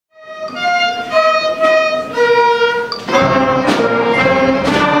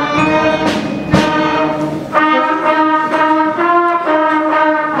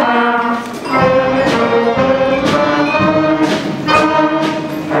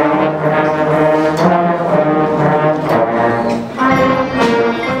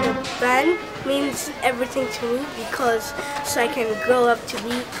because so I can grow up to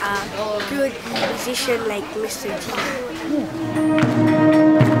be a good musician like Mr. T.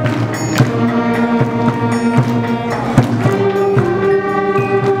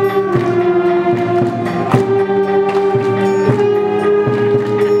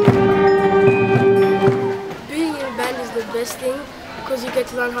 Best thing because you get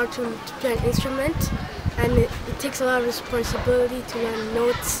to learn how to play an instrument, and it takes a lot of responsibility to learn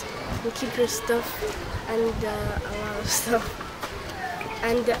notes and keep your stuff and a lot of stuff.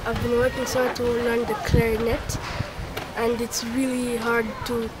 And I've been working so hard to learn the clarinet, and it's really hard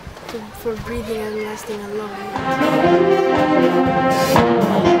for breathing and lasting a long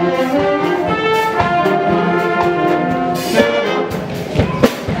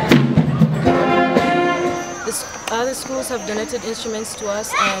Other schools have donated instruments to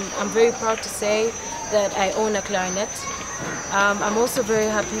us, and I'm very proud to say that I own a clarinet. I'm also very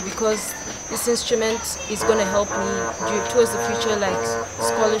happy because this instrument is going to help me towards the future, like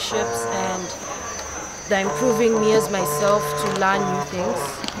scholarships, and they're improving me as myself to learn new things,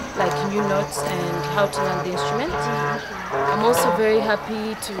 like new notes and how to learn the instrument. I'm also very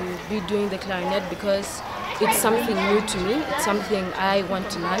happy to be doing the clarinet because it's something new to me. It's something I want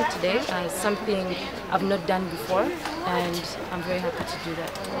to learn today. It's something I've not done before, and I'm very happy to do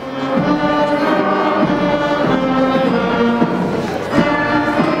that.